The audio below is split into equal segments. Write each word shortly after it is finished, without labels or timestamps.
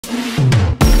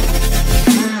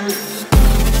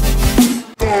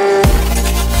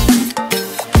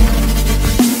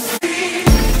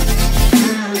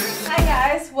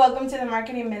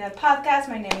Marketing Minute podcast.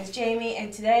 My name is Jamie,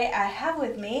 and today I have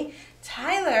with me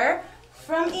Tyler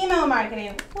from Email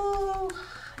Marketing. Woo!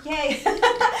 Yay!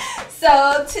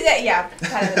 So today,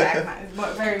 pat on the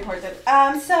back, very important.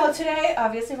 So today,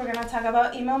 obviously, we're gonna talk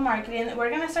about email marketing. We're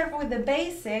gonna start with the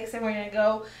basics, and we're gonna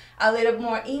go a little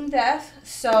more in depth.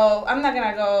 So I'm not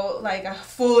gonna go like a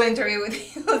full interview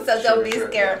with you, so don't be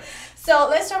scared. Yeah. So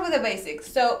let's start with the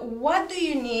basics. So what do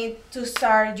you need to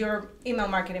start your email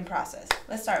marketing process?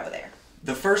 Let's start with there.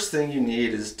 The first thing you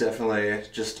need is definitely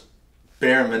just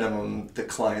bare minimum the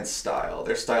client's style,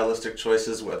 their stylistic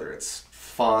choices, whether it's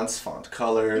fonts, font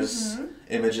colors,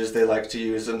 images they like to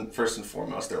use, and first and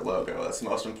foremost their logo. That's the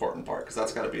most important part because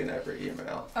that's got to be in every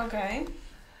email. Okay.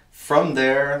 From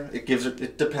there, it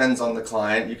depends on the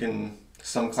client.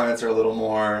 Some clients are a little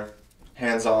more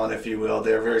hands-on, if you will.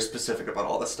 They're very specific about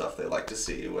all the stuff they like to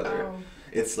see, whether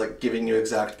it's like giving you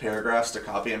exact paragraphs to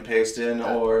copy and paste in,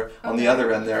 or on the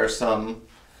other end there are some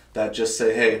that just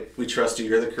say, hey, we trust you,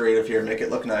 you're the creative here, make it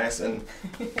look nice, and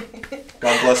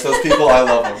God bless those people, I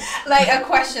love them. Like a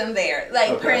question there,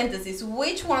 parentheses,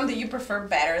 which one do you prefer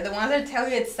better? The ones that tell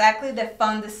you exactly the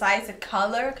font, the size, the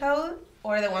color code,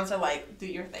 or the ones that like, do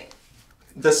your thing?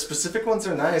 The specific ones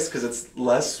are nice because it's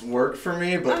less work for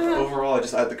me, but overall,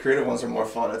 the creative ones are more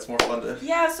fun. It's more fun to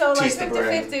so like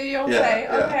 50-50, you'll say.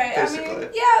 Okay, basically.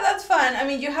 That's fun. I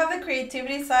mean, you have the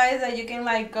creativity side that you can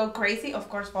like go crazy, of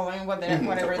course, following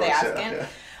whatever they're asking. Yeah.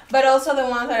 But also the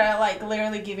ones that are like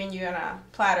literally giving you on a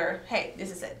platter, hey,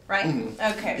 this is it, right?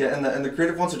 Okay. Yeah, and the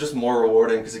creative ones are just more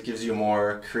rewarding because it gives you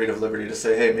more creative liberty to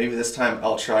say, hey, maybe this time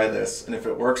I'll try this, and if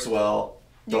it works well,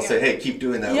 they'll say, hey, keep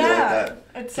doing that. Yeah, we like that.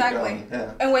 Exactly.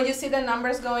 Yeah. And when you see the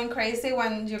numbers going crazy,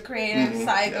 when your creative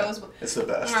side goes... It's the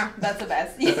best. That's the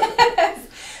best. Yes.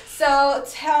 So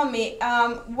tell me,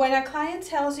 when a client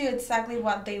tells you exactly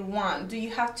what they want, do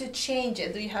you have to change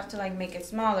it? Do you have to like make it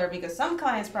smaller? Because some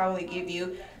clients probably give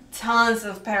you tons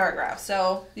of paragraphs.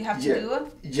 So you have to do it?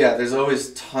 Yeah, there's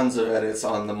always tons of edits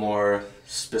on the more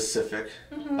specific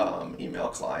email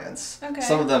clients. Okay.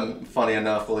 Some of them, funny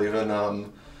enough, will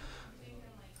even...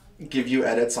 give you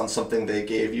edits on something they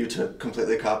gave you to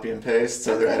completely copy and paste,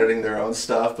 so they're editing their own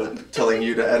stuff but telling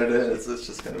you to edit it. It's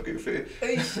just kind of goofy.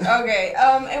 Okay,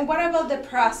 and what about the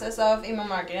process of email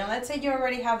marketing? Let's say you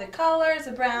already have the colors,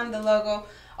 the brand, the logo,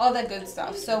 all that good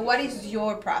stuff. So what is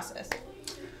your process?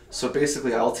 So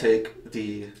basically I'll take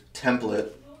the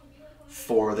template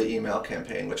for the email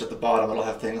campaign, which at the bottom it'll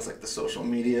have things like the social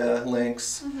media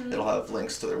links, it'll have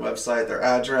links to their website, their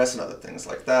address, and other things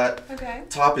like that. Okay.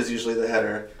 Top is usually the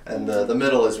header, and the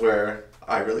middle is where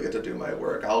I really get to do my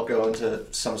work. I'll go into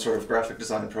some sort of graphic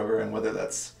design program, whether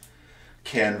that's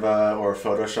Canva or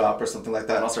Photoshop or something like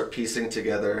that, and I'll start piecing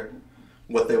together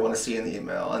what they want to see in the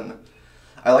email. And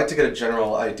I like to get a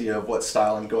general idea of what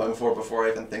style I'm going for before I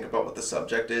even think about what the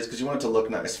subject is, because you want it to look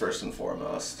nice first and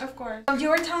foremost. Of course. You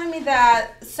were telling me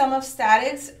that some of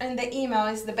statics in the email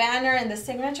is the banner and the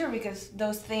signature, because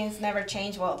those things never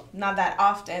change, well, not that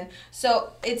often.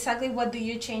 So exactly what do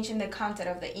you change in the content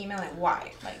of the email and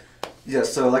why? Yeah,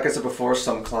 so like I said before,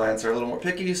 some clients are a little more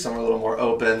picky, some are a little more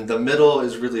open. The middle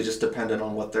is really just dependent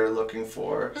on what they're looking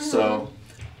for. So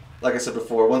like I said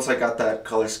before, once I got that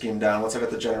color scheme down, once I got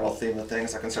the general theme of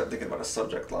things, I can start thinking about a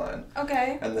subject line.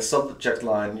 Okay. And the subject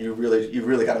line, you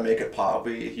really got to make it pop.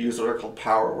 We use what are called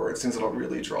power words, things that'll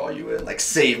really draw you in, like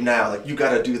save now, like you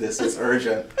got to do this, it's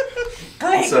urgent.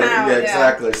 Click now. Yeah,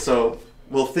 exactly. So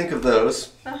we'll think of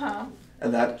those. Uh-huh.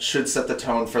 And that should set the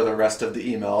tone for the rest of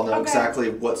the email. I'll know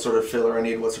exactly what sort of filler I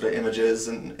need, what sort of images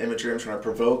and imagery I'm trying to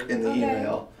provoke in the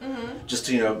email, just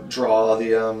to draw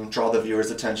the viewer's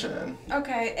attention in.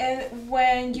 Okay, and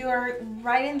when you're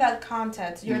writing that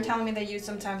content, you're telling me that you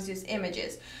sometimes use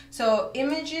images. So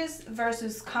images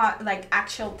versus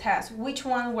actual text, which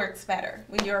one works better,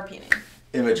 in your opinion?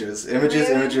 Images,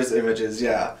 Really?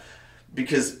 yeah,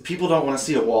 because people don't want to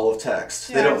see a wall of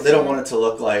text. Yeah, they don't want it to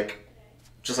look like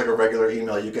just like a regular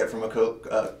email you get from a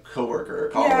coworker or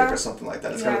colleague or something like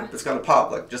that. It's got to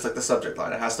pop, just like the subject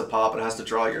line. It has to pop. It has to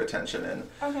draw your attention in.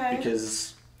 Okay.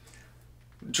 Because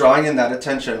drawing in that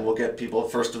attention will get people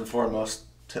first and foremost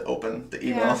to open the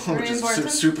email, which is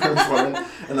super important.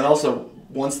 And then also,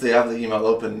 once they have the email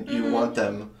open, you want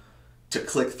them to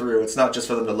click through. It's not just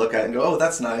for them to look at it and go, oh,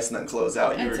 that's nice, and then close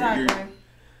out.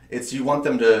 You want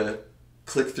them to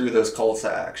click through those calls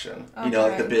to action. Okay.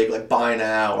 Like the big buy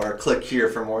now or click here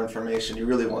for more information. You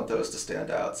really want those to stand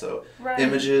out. So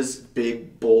images,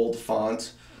 big, bold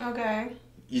font. Okay.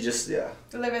 You just,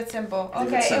 Leave it simple.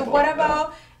 Okay, and what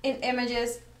about in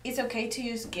images, it's okay to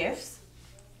use GIFs?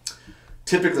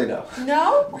 Typically, no.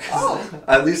 No? Oh.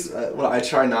 At least, well, I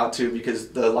try not to, because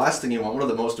the last thing you want, one of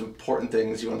the most important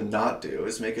things you want to not do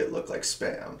is make it look like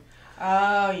spam.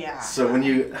 Oh, yeah. So when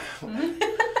you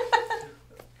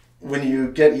when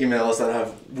you get emails that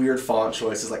have weird font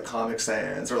choices like Comic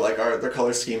Sans, or like their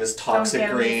color scheme is toxic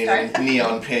green and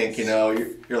neon pink, you know,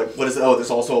 you're like, what is it? Oh, there's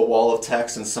also a wall of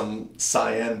text and some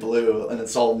cyan blue, and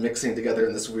it's all mixing together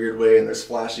in this weird way, and there's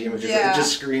flashy images. Yeah. It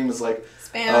just screams like,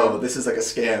 spam. Oh, this is like a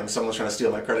scam. Someone's trying to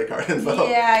steal my credit card info.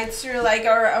 Yeah, it's true. Like,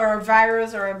 or a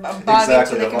virus or a bug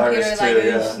exactly, into the computer. Virus like, too,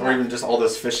 yeah. Or even just all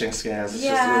those phishing scams. It's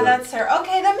yeah, just, that's her.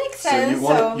 Okay, that makes sense.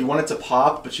 So you want it to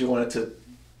pop, but you want it to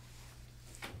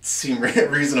seem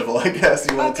reasonable, I guess.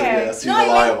 You want it to seem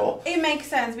reliable. It makes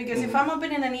sense, because if I'm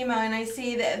opening an email and I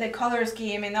see the color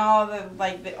scheme and all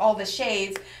the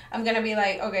shades, I'm gonna be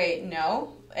like, okay,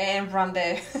 no, and run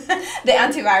the the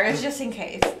antivirus just in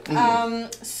case.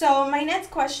 So my next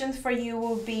question for you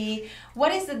will be,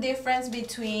 what is the difference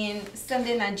between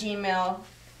sending a Gmail,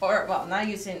 or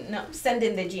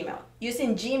sending the Gmail,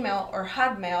 using Gmail or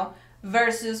Hotmail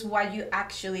versus what you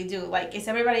actually do? Like, is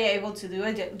everybody able to do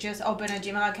it? Just open a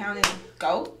Gmail account and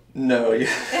go? No,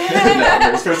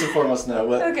 no. First and foremost, no.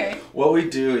 What we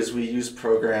do is we use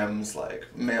programs like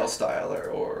Mail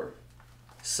Styler or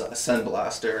Send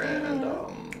Blaster and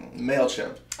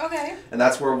MailChimp. Okay. And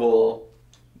that's where we'll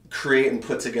create and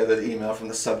put together the email from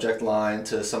the subject line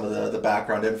to some of the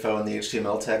background info and the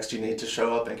HTML text you need to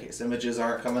show up in case images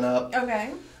aren't coming up.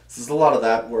 Okay. So there's a lot of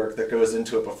that work that goes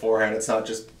into it beforehand. It's not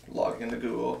just logging into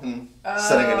Google and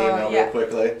sending an email real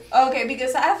quickly. Okay,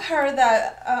 because I've heard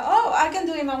that, I can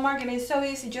do email marketing. It's so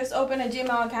easy. Just open a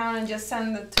Gmail account and just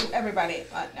send it to everybody.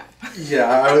 No.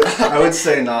 Yeah, I would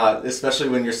say not, especially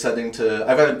when you're sending to...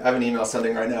 I have an email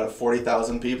sending right now to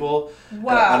 40,000 people.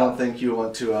 Wow. I don't think you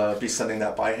want to be sending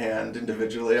that by hand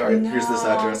individually. All right, here's this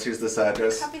address, here's this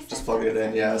address. Just plug it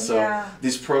in, So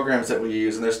these programs that we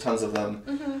use, and there's tons of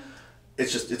them,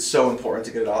 it's so important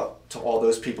to get it out to all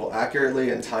those people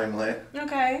accurately and timely.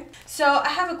 Okay. So I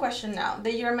have a question now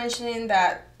that you're mentioning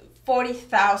that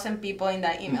 40,000 people in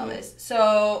that email list.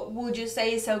 So would you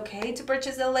say it's okay to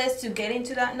purchase a list to get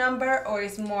into that number, or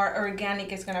is more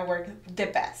organic is going to work the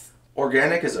best?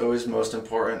 Organic is always most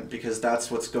important, because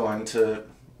that's what's going to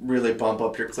really bump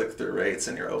up your click-through rates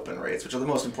and your open rates, which are the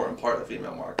most important part of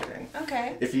email marketing.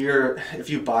 Okay. If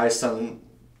you buy some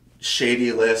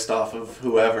shady list off of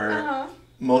whoever,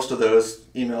 most of those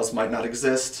emails might not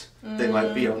exist. They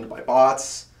might be owned by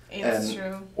bots. It's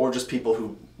true. Or just people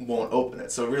who won't open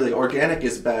it. So really, organic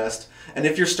is best. And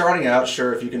if you're starting out,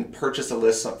 sure, if you can purchase a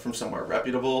list from somewhere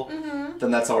reputable,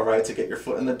 then that's all right to get your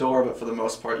foot in the door. But for the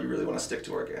most part, you really want to stick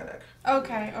to organic.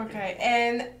 Okay.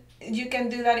 And you can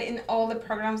do that in all the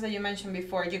programs that you mentioned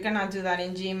before. You cannot do that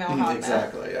in Gmail, Hotmail.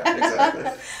 Exactly.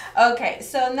 Okay,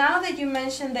 so now that you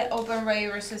mentioned the open rate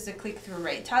versus the click-through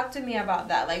rate, talk to me about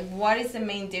that. Like, what is the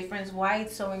main difference? Why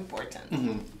it's so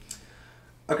important?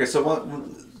 Okay, so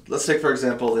let's take, for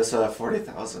example, this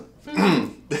 40,000.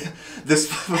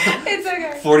 This it's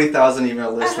okay. 40,000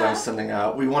 email list that I'm sending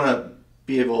out. We want to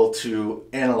be able to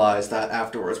analyze that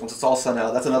afterwards. Once it's all sent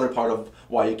out, that's another part of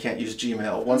why you can't use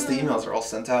Gmail. Once the emails are all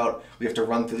sent out, we have to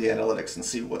run through the analytics and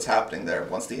see what's happening there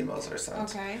once the emails are sent.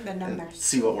 Okay, the numbers. And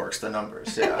see what works, the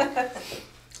numbers,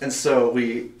 And so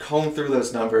we comb through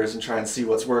those numbers and try and see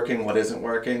what's working, what isn't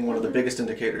working. One of the biggest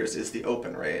indicators is the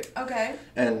open rate. Okay.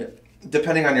 And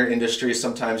depending on your industry,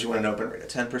 sometimes you want an open rate of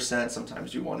 10%,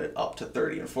 sometimes you want it up to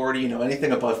 30 and 40. You know,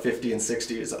 anything above 50 and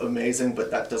 60 is amazing,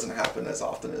 but that doesn't happen as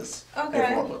often as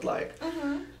everyone would like.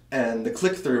 And the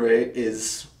click-through rate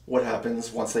is what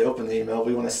happens once they open the email.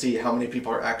 We want to see how many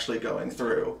people are actually going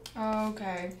through.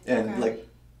 Okay. And like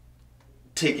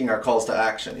taking our calls to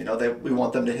action. You know, we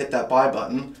want them to hit that buy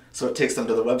button, so it takes them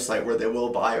to the website where they will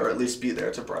buy, or at least be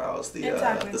there to browse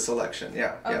the selection.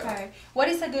 Okay. What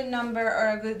is a good number or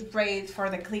a good rate for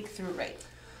the click-through rate?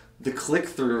 The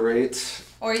click-through rate...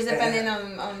 Or is it depending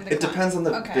on the... It depends on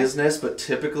the business, but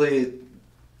typically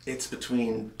it's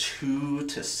between 2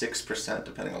 to 6%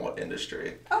 depending on what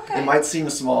industry. Okay. It might seem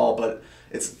small, but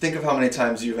think of how many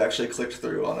times you've actually clicked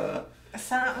through on an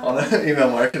email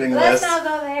marketing list. Let's not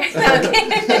go there.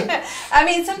 Okay. I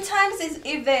mean, sometimes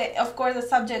if the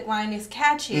subject line is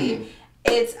catchy,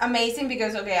 it's amazing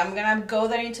because, okay, I'm going to go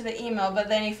there into the email, but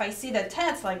then if I see the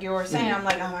text, like you were saying, I'm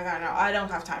like, oh my God, no, I don't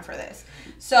have time for this.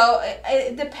 So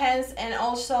it depends, and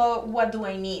also what do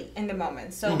I need in the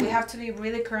moment. So we have to be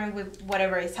really current with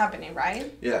whatever is happening,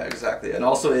 right? Yeah, exactly. And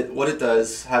also what it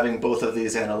does, having both of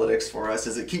these analytics for us,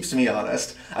 is it keeps me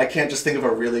honest. I can't just think of a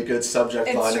really good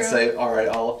subject line and say, all right,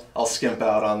 I'll skimp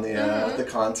out on the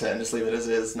content and just leave it as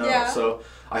is. No, so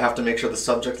I have to make sure the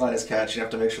subject line is catchy. I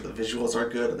have to make sure the visuals are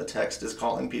good and the text is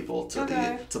calling people to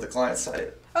the client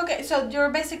site. Okay, so you're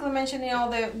basically mentioning all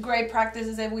the great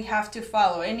practices that we have to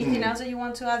follow. Anything else that you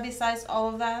want to add besides all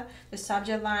of that? The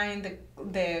subject line,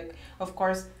 the of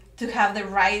course, to have the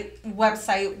right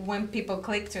website when people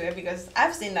click to it, because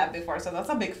I've seen that before, so that's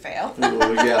a big fail. Ooh,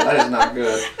 yeah, that is not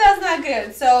good. That's not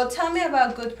good. So tell me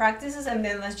about good practices, and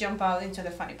then let's jump out into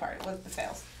the funny part with the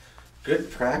fails. Good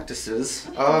practices.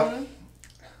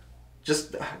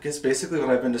 Just, I guess, basically what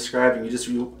I've been describing.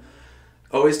 You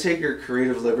always take your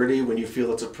creative liberty when you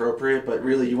feel it's appropriate, but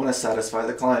really you want to satisfy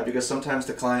the client, because sometimes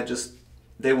the client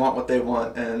they want what they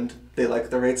want and they like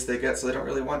the rates they get, so they don't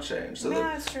really want change. So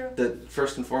that's true.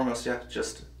 First and foremost,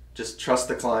 just trust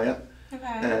the client,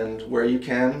 and where you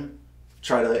can,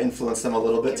 try to influence them a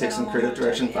little bit, take some creative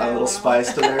direction, add a little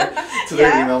spice to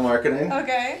their email marketing.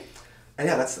 Okay. And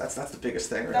yeah, that's the biggest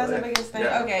thing, really. That's the biggest thing.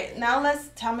 Yeah. Okay, now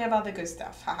tell me about the good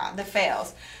stuff. The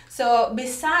fails. So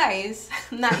besides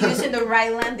not using the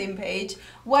right landing page,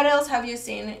 what else have you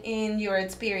seen in your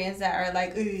experience that are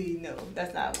like, no,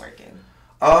 that's not working?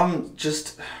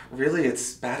 Just really,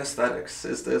 it's bad aesthetics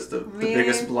is the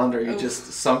biggest blunder.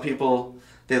 Some people,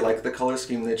 they like the color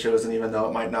scheme they chose, and even though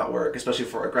it might not work, especially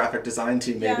for a graphic design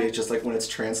team, maybe it's just like when it's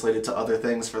translated to other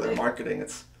things for their marketing,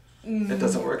 it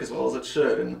doesn't work as well as it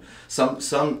should, and some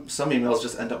emails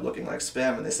just end up looking like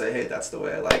spam, and they say, hey, that's the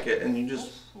way I like it, and you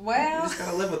just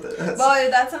gotta live with it. Well,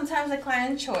 that's sometimes a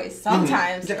client choice.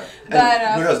 Sometimes, yeah. But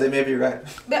who knows? They may be right.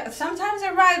 But sometimes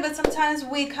they're right, but sometimes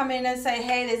we come in and say,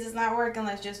 hey, this is not working.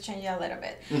 Let's just change it a little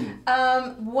bit.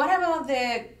 What about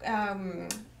the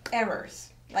errors?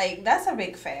 Like, that's a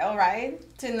big fail, right?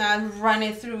 To not run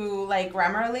it through like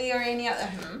Grammarly or any other.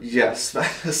 Yes,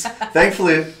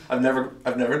 thankfully I've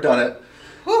never done it.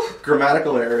 Whew.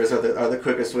 Grammatical errors are the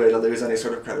quickest way to lose any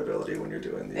sort of credibility when you're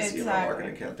doing these email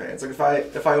marketing campaigns. Like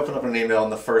if I open up an email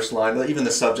and the first line, even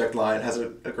the subject line has a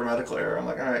grammatical error, I'm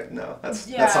like, all right, no, that's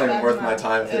not even worth my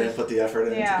time if they didn't put the effort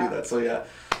in to do that. So yeah.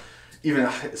 Even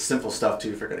simple stuff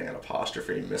too, forgetting an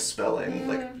apostrophe, misspelling,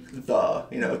 like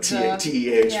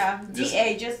T-E-H. Yeah,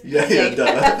 D-A, just duh.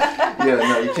 Yeah,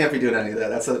 no, you can't be doing any of that.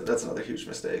 That's another huge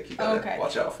mistake you gotta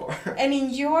watch out for. And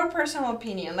in your personal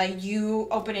opinion, like you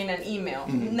opening an email,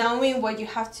 knowing what you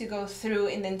have to go through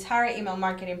in the entire email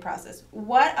marketing process,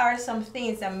 what are some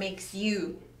things that makes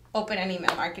you open an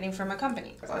email marketing from a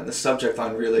company? And the subject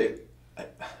line really...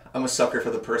 I'm a sucker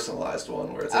for the personalized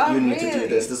one where it's like, you need to do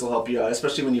this will help you out,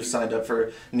 especially when you've signed up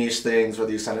for niche things,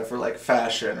 whether you sign up for like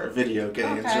fashion or video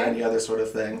games or any other sort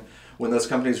of thing. When those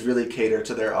companies really cater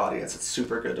to their audience, it's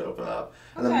super good to open up.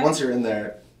 And then once you're in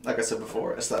there, like I said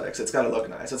before, aesthetics, it's got to look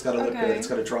nice, it's got to look good, it's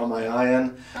got to draw my eye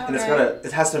in, and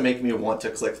it has to make me want to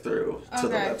click through to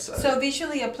the website. So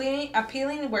visually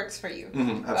appealing works for you.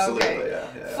 Absolutely,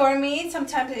 yeah. For me,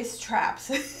 sometimes it's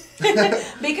traps.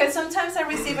 Because sometimes I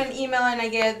receive an email and I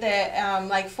get the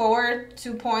like forward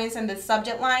 2 points and the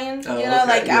subject line.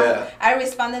 I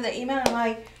responded to the email and I'm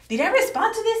like, did I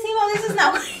respond to this email? This is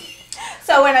not.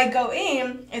 So when I go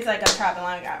in, it's like a trap, and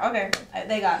I'm like, okay,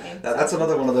 they got me. That's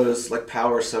another one of those like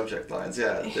power subject lines.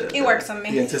 Yeah, it works on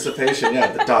me. The anticipation,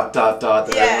 the dot.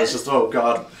 That everyone's just, oh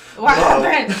God. What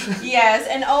happened? Yes,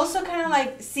 and also kind of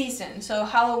like season. So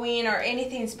Halloween or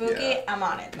anything spooky, I'm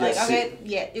on it. Like,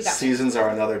 you got seasons are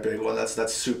another big one.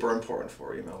 That's super important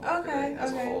for email marketing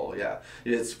as a whole. Yeah,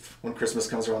 it's when Christmas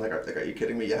comes around. Like, are you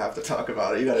kidding me? You have to talk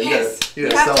about it. You gotta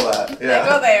sell that. Yeah.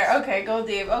 Go there. Okay, go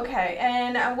deep. Okay,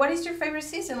 and what is your favorite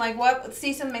season? Like, what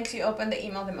season makes you open the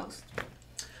email the most?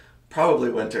 Probably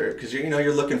winter, because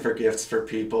you're looking for gifts for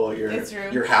people.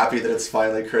 You're happy that it's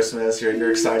finally Christmas.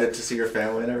 You're excited to see your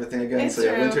family and everything again.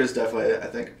 Winter is definitely, I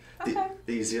think,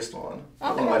 the easiest one.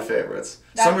 One of my favorites.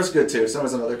 Summer's good too.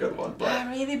 Summer's another good one. But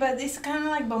really, but it's kind of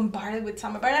like bombarded with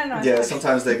summer. But I don't know. Yeah,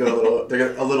 sometimes they get a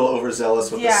little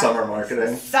overzealous with the summer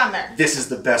marketing. Summer. This is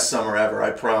the best summer ever,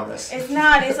 I promise. It's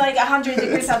not. It's like 100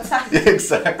 degrees outside.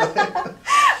 Exactly.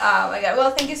 Oh my God.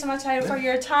 Well, thank you so much, Tyler, for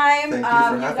your time. Thank you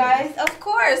for having me. Of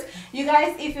course. You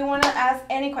guys, if you want to ask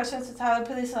any questions to Tyler,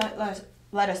 please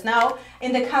let us know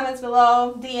in the comments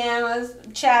below, DM us,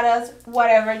 chat us,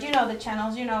 whatever. You know the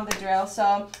channels, you know the drill.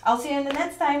 So I'll see you in the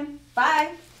next time.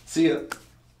 Bye. See ya.